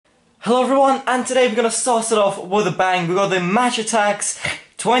Hello everyone, and today we're going to start it off with a bang. We've got the Match Attax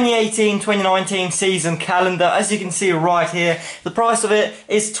 2018-2019 season calendar. As you can see right here, the price of it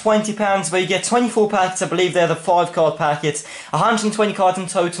is £20, where you get 24 packets. I believe they're the 5-card packets, 120 cards in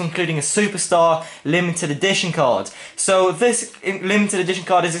total, including a Superstar limited edition card. So this limited edition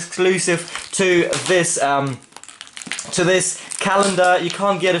card is exclusive to this calendar. You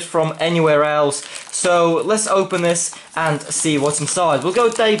can't get it from anywhere else. So let's open this and see what's inside. We'll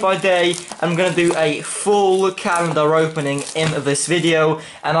go day by day. I'm going to do a full calendar opening in this video,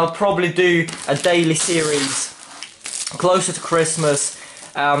 and I'll probably do a daily series closer to Christmas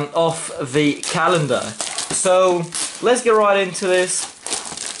of the calendar. So let's get right into this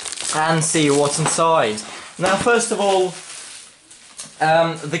and see what's inside. Now, first of all,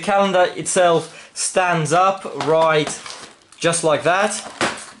 the calendar itself stands up right just like that.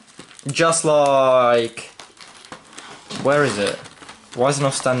 Just like... where is it? Why is it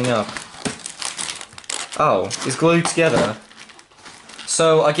not standing up? Oh, it's glued together.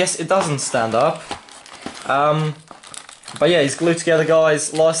 So I guess it doesn't stand up. But yeah, it's glued together,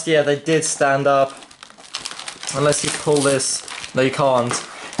 guys. Last year they did stand up. Unless you pull this. No, you can't.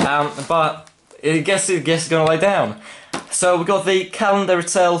 But I guess it's gonna lay down. So we got the calendar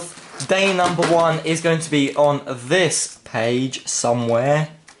itself. Day number 1 is going to be on this page somewhere.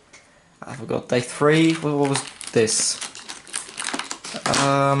 I forgot. Day 3. What was this?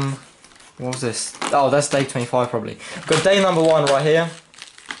 What was this? Oh, that's day 25 probably. Got day number 1 right here.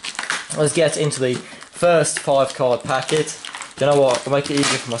 Let's get into the first 5-card packet. You know what? I'll make it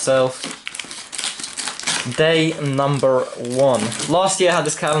easier for myself. Day number 1. Last year I had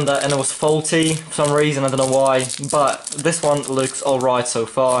this calendar and it was faulty for some reason. I don't know why, but this one looks alright so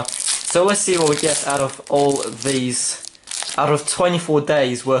far. So let's see what we get out of all these, out of 24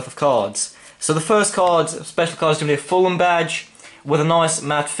 days worth of cards. So the first card, special card, is going to be a Fulham badge with a nice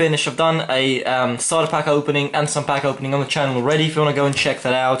matte finish. I've done a starter pack opening and some pack opening on the channel already if you want to go and check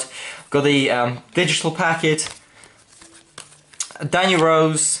that out. Got the digital packet, Danny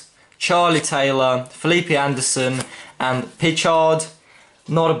Rose, Charlie Taylor, Felipe Anderson and Pitchard.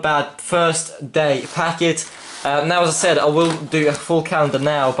 Not a bad first day packet. Now, as I said, I will do a full calendar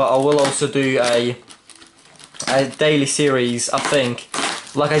now, but I will also do a daily series, I think,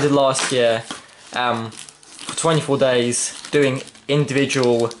 like I did last year, for 24 days, doing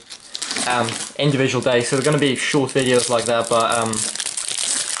individual days. So they're going to be short videos like that, but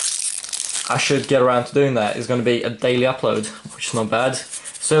I should get around to doing that. It's going to be a daily upload, which is not bad.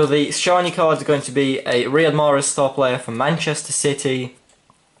 So the shiny cards are going to be a Riyad Mahrez star player from Manchester City,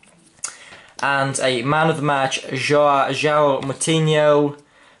 and a man of the match, João Moutinho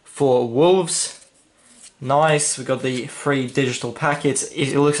for Wolves. Nice. We got the 3 digital packets.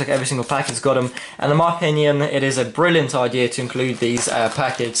 It looks like every single packet's got them, and in my opinion, it is a brilliant idea to include these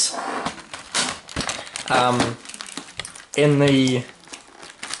packets in the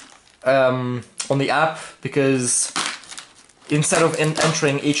on the app, because instead of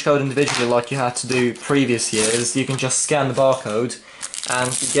entering each code individually like you had to do previous years, you can just scan the barcode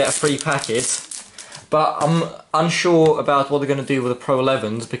and you get a free packet. But I'm unsure about what they're going to do with the Pro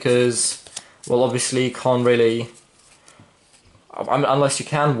 11s, because, well, obviously you can't really, unless you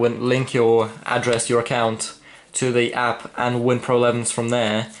can link your address, your account to the app and win Pro 11s from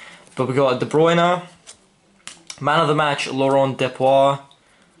there. But we got De Bruyne, man of the match, Laurent Depois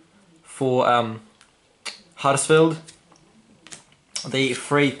for Huddersfield. The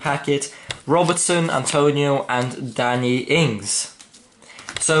free packet, Robertson, Antonio and Danny Ings.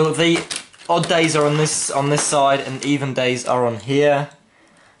 So the odd days are on this side and even days are on here.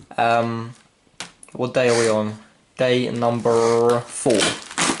 What day are we on? Day number 4.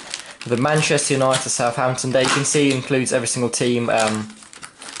 The Manchester United Southampton day, you can see, includes every single team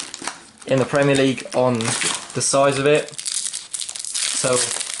in the Premier League on the size of it. So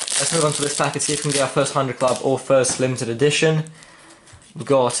let's move on to this packet, see if we can get our first 100 club or first limited edition. We've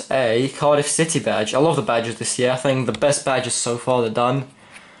got a Cardiff City badge. I love the badges this year. I think the best badges so far they're done.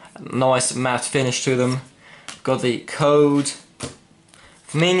 Nice matte finish to them. Got the code,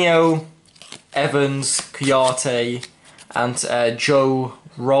 Firmino, Evans, Kouyaté and Joe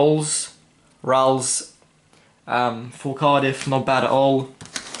Rolls for Cardiff. Not bad at all.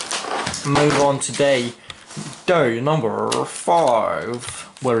 Move on to day number 5.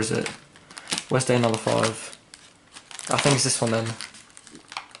 Where is it? Where's day number 5? I think it's this one then.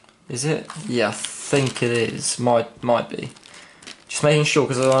 Is it? Yeah, I think it is. Might be. Just making sure,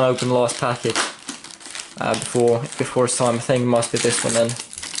 because I don't open the last packet before it's time. I think it must be this one then.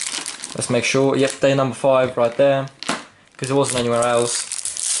 Let's make sure. Yep, day number 5 right there, because it wasn't anywhere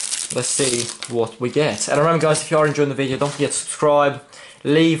else. Let's see what we get. And remember, guys, if you are enjoying the video, don't forget to subscribe.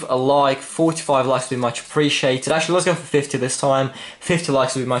 leave a like. 45 likes would be much appreciated. Actually, let's go for 50 this time. 50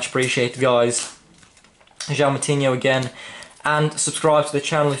 likes would be much appreciated, guys. Jean Matinho again. And subscribe to the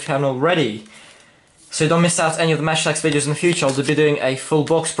channel if you haven't already, so you don't miss out any of the Match Attax videos in the future. I'll be doing a full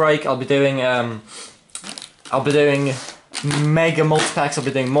box break. I'll be doing mega multi-packs. I'll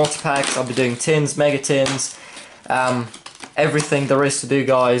be doing multi-packs. I'll be doing tins, mega tins, everything there is to do,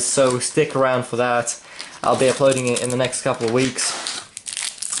 guys. So stick around for that. I'll be uploading it in the next couple of weeks.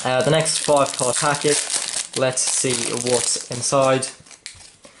 The next 5 card packet. Let's see what's inside.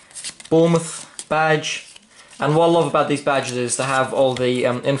 Bournemouth badge. And what I love about these badges is they have all the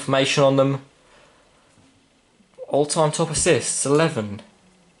information on them. All-time top assists, 11.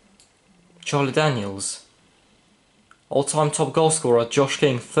 Charlie Daniels. All-time top goal scorer, Josh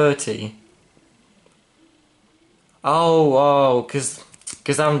King, 30. Oh, because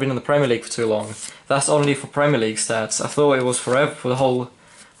they haven't been in the Premier League for too long. That's only for Premier League stats. I thought it was forever, for the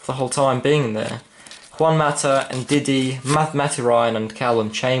whole time being in there. Juan Mata and Didi, Matty Ryan and Callum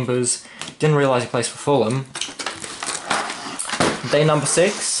Chambers. Didn't realise he plays for Fulham. Day number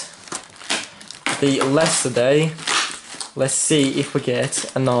 6. The Leicester day. Let's see if we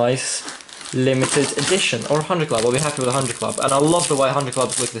get a nice limited edition or 100 club. I'll be happy with a 100 club. And I love the way 100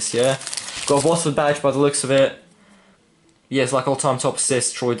 clubs look this year. Got a Watford badge by the looks of it. Yeah, it's like all-time top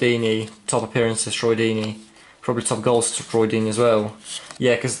assists, Troy Deeney. Top appearances, Troy Deeney. Probably top goals to Troy Deeney as well.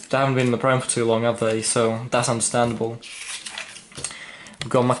 Yeah, because they haven't been in the Prem for too long, have they? So that's understandable. We've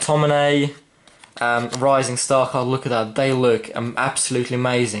got McTominay. Rising Star card, look at that, they look absolutely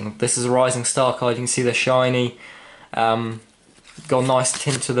amazing. This is a Rising Star card, you can see they're shiny. Got a nice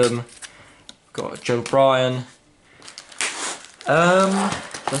tint to them. Got Joe Bryan.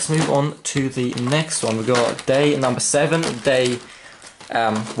 Let's move on to the next one. We've got day number 7, day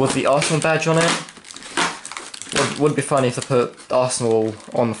with the Arsenal badge on it. Would be funny if they put Arsenal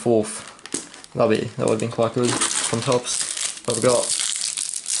on the 4th. That would have been quite good from tops. But we've got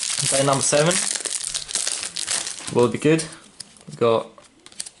day number 7. Will be good. We've got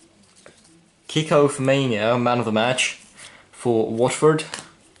Kiko Firmino, man of the match for Watford.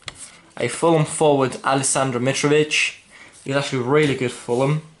 A Fulham forward, Alessandro Mitrovic. He's actually really good for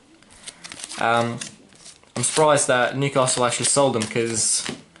Fulham. I'm surprised that Newcastle actually sold him because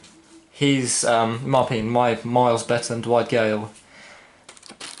he's, in my opinion, miles better than Dwight Gale.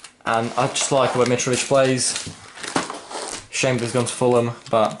 And I just like the way Mitrovic plays. Shame that he's gone to Fulham,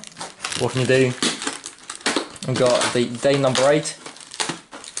 but what can you do? We've got the day number 8.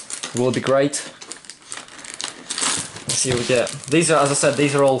 Will be great. Let's see what we get. These are, as I said,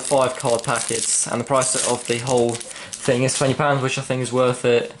 these are all 5 card packets, and the price of the whole thing is £20, which I think is worth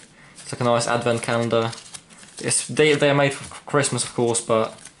it. It's like a nice advent calendar. They are made for Christmas, of course,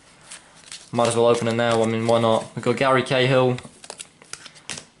 but might as well open it now. I mean, why not? We've got Gary Cahill,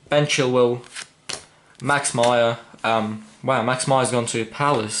 Ben Chilwell, Max Meyer. Wow, Max Meyer's gone to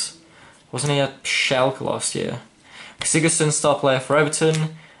Palace. Wasn't he at Schalke last year? Sigurdsson, star player for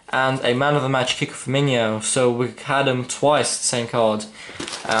Everton, and a man of the match, Kiko Firmino. So we had him twice, the same card,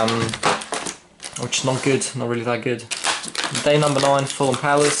 which is not good, not really that good. Day number 9, Fulham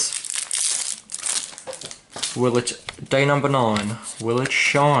Palace. Day number 9, will it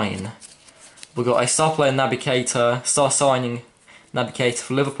shine? We've got a star player, Naby Keita, star signing, Naby Keita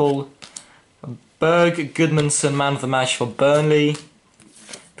for Liverpool. Berg Goodmanson, man of the match for Burnley.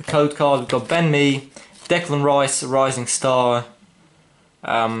 The code card, we've got Ben Mee, Declan Rice, Rising Star,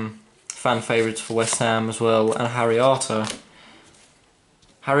 fan favourites for West Ham as well, and Harry Arter.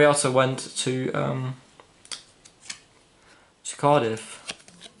 Harry Arter went to Cardiff.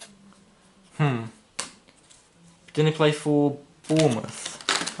 Didn't he play for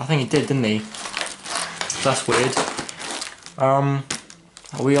Bournemouth? I think he did, didn't he? That's weird. Are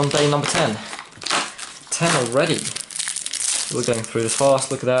we on day number 10? 10 already. We're going through this fast.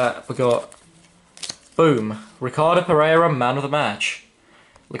 Look at that. We got, boom, Ricardo Pereira, man of the match.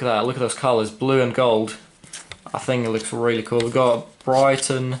 Look at that. Look at those colours, blue and gold. I think it looks really cool. We've got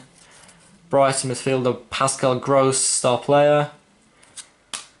Brighton midfielder Pascal Gross, star player.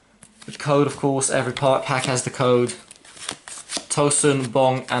 The code, of course. Every pack has the code. Tosun,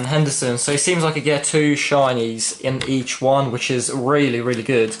 Bong, and Henderson. So it seems like you get 2 shinies in each one, which is really, really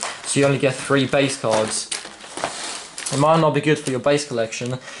good. So you only get 3 base cards. It might not be good for your base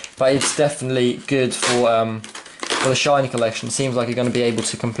collection, but it's definitely good for the shiny collection. It seems like you're going to be able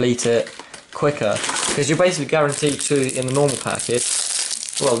to complete it quicker, because you're basically guaranteed 2 in the normal packet.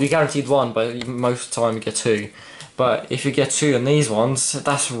 Well, you're guaranteed 1, but most of the time you get 2. But if you get 2 in these ones,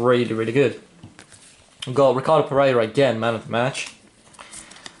 that's really, really good. We've got Ricardo Pereira again, man of the match.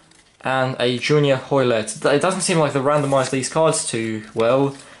 and a Junior Hoylett. It doesn't seem like they randomised these cards too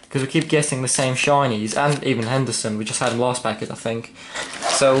well, because we keep getting the same shinies, and even Henderson. We just had him last packet, I think.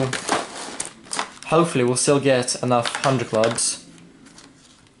 So hopefully we'll still get enough 100 clubs,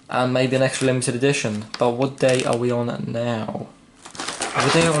 and maybe an extra limited edition. But what day are we on now? Are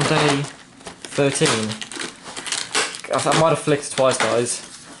we there on day 13? I might have flicked it twice, guys.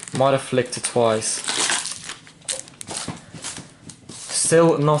 Might have flicked it twice.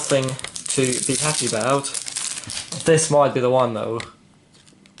 Still nothing to be happy about. This might be the one though.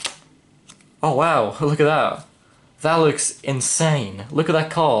 Oh wow, look at that. That looks insane. Look at that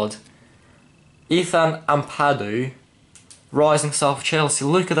card. Ethan Ampadu, Rising Star for Chelsea.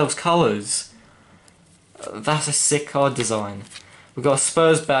 Look at those colours. That's a sick card design. We've got a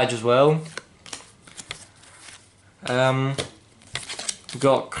Spurs badge as well. We've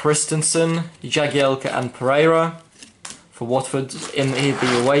got Christensen, Jagielka and Pereira for Watford in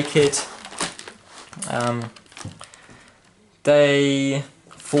the away kit. Day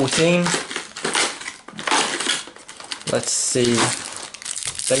 14. Let's see.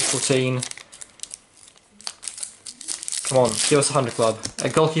 Day 14. Come on, give us a 100 club. A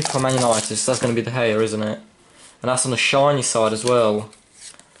goalkeeper for Man United, so that's going to be De Gea, isn't it? And that's on the shiny side as well.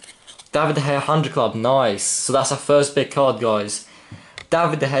 David De Gea 100 club, nice. So that's our first big card, guys.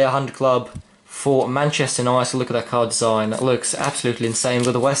 David De Gea 100 club for Manchester United. Look at that card design. That looks absolutely insane. We've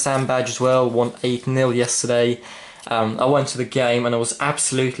got the West Ham badge as well. Won 8-0 yesterday. I went to the game and it was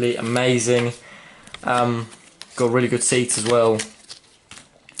absolutely amazing. Got really good seats as well.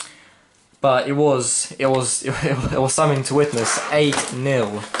 But it was something to witness.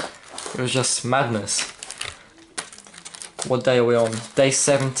 8-0. It was just madness. What day are we on? Day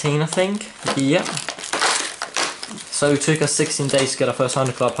 17, I think. Yep. So it took us 16 days to get our first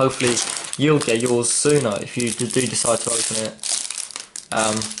 100 club. Hopefully you'll get yours sooner if you do decide to open it.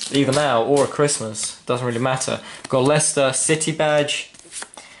 Either now or at Christmas. Doesn't really matter. Got Leicester City badge,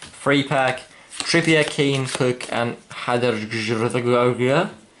 free pack, Trippier, Keane, Cook, and Hader.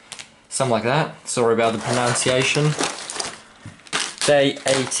 Something like that. Sorry about the pronunciation. Day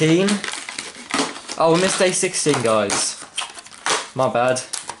 18. Oh, we missed day 16, guys. My bad.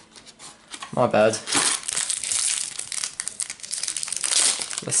 My bad.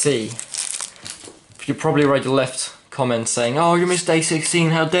 Let's see. You probably read your left comment saying, "Oh, you missed day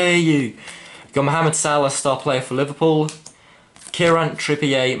 16, how dare you?" Got Mohamed Salah, star player for Liverpool. Kieran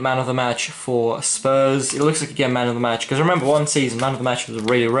Trippier, man of the match for Spurs. It looks like again man of the match, because remember one season man of the match was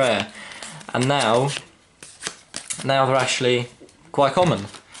really rare. And now they're actually quite common.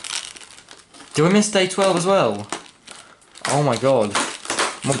 Did we miss day 12 as well? Oh my god.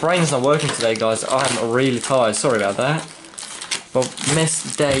 My brain's not working today, guys. I'm really tired. Sorry about that. But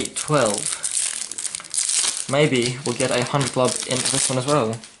missed day 12. Maybe we'll get a 100 club in this one as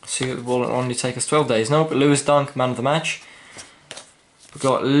well. So it will only take us 12 days. Nope, Lewis Dunk, man of the match. We've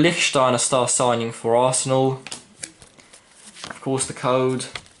got Lichtsteiner, star signing for Arsenal. Of course, the code.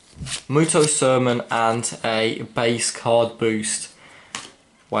 Muto Sermon and a base card boost.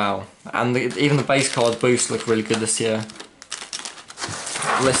 Wow. And even the base card boost look really good this year.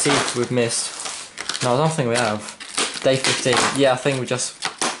 Let's see if we've missed. No, I don't think we have. Day 15. Yeah, I think we just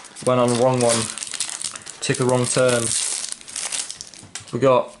went on the wrong one. Took a wrong turn. We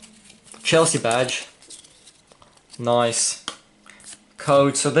got Chelsea badge. Nice.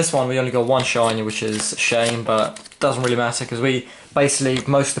 Code. So this one we only got one shiny, which is a shame, but doesn't really matter because we basically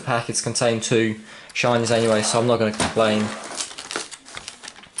most of the packets contain 2 shinies anyway, so I'm not going to complain.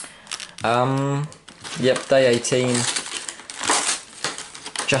 Yep, day 18.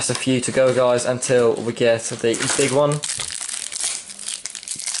 Just a few to go, guys, until we get the big one.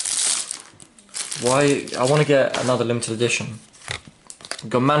 Why? I want to get another limited edition. We've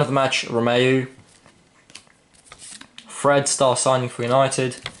got man of the match, Romeu. Fred, star signing for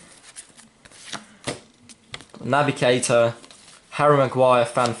United. Navigator, Harry Maguire,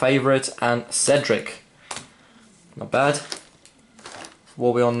 fan favourite, and Cedric. Not bad. What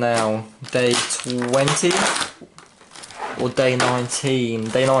are we on now? Day 20? Or day 19?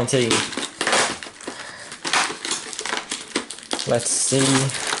 Day 19. Let's see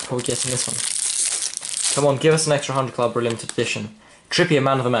how we get in this one. Come on, give us an extra 100 club or limited edition. Trippier,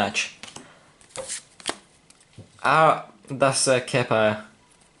 man of the match. That's Kepa.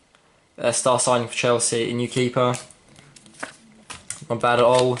 Star signing for Chelsea, a new keeper. Not bad at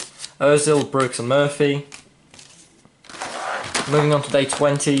all. Ozil, Brooks and Murphy. Moving on to day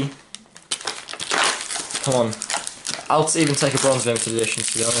 20. Come on. I'll even take a bronze limited edition,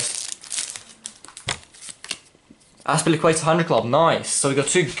 to be honest. Aspilicueta 100 club, nice. So we've got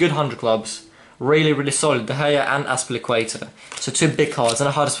 2 good 100 clubs. Really, really solid. De Gea and Aspilicueta. So 2 big cards. And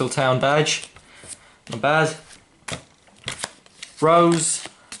a Huddersfield Town badge. Not bad. Rose,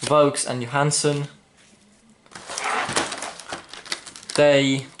 Vokes and Johansson.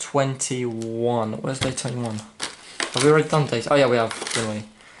 Day 21. Where's day 21? Have we already done day? Oh yeah, we have, didn't we?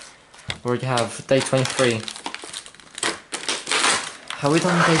 We already have day 23. Have we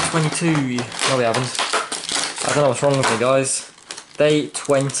done day 22? No, we haven't. I don't know what's wrong with me, guys. Day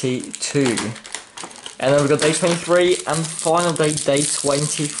 22. And then we've got day 23 and final day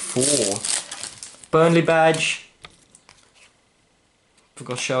 24. Burnley badge.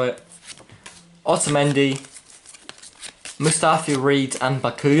 Forgot to show it. Otamendi, Mustafi Reed and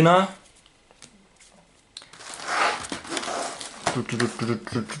Bakuna.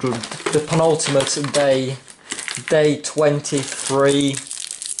 The penultimate day, day 23.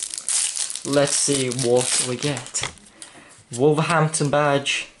 Let's see what we get. Wolverhampton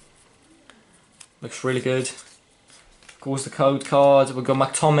badge. Looks really good. Of course, the code card. We've got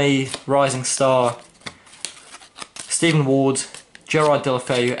McTominay, Rising Star, Stephen Ward, Gerard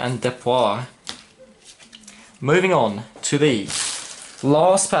Deulofeu and Depois. Moving on to the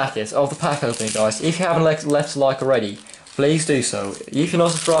last packet of the pack opening, guys. If you haven't left a like already, please do so. You can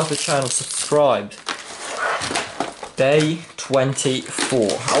also subscribe to the channel, subscribed. Day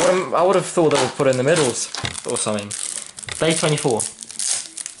 24. I would have thought they would put it in the middles or something. Day 24.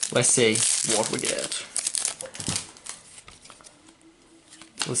 Let's see what we get.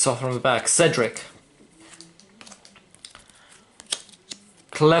 Let's start from the back. Cedric.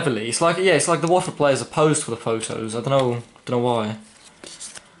 Cleverly, it's like the Watford players are posed for the photos. I don't know why.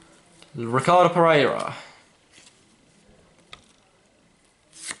 Ricardo Pereira.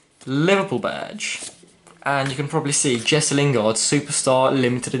 Liverpool badge. And you can probably see Jesse Lingard Superstar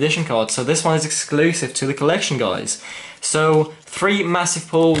Limited Edition card. So this one is exclusive to the collection, guys. So 3 massive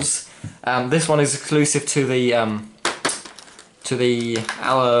pulls. This one is exclusive to the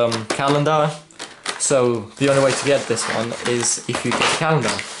calendar. So the only way to get this one is if you get the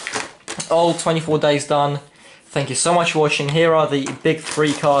calendar. All 24 days done. Thank you so much for watching. Here are the big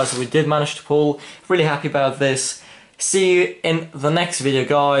 3 cards we did manage to pull. Really happy about this. See you in the next video,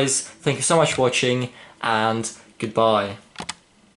 guys. Thank you so much for watching and goodbye.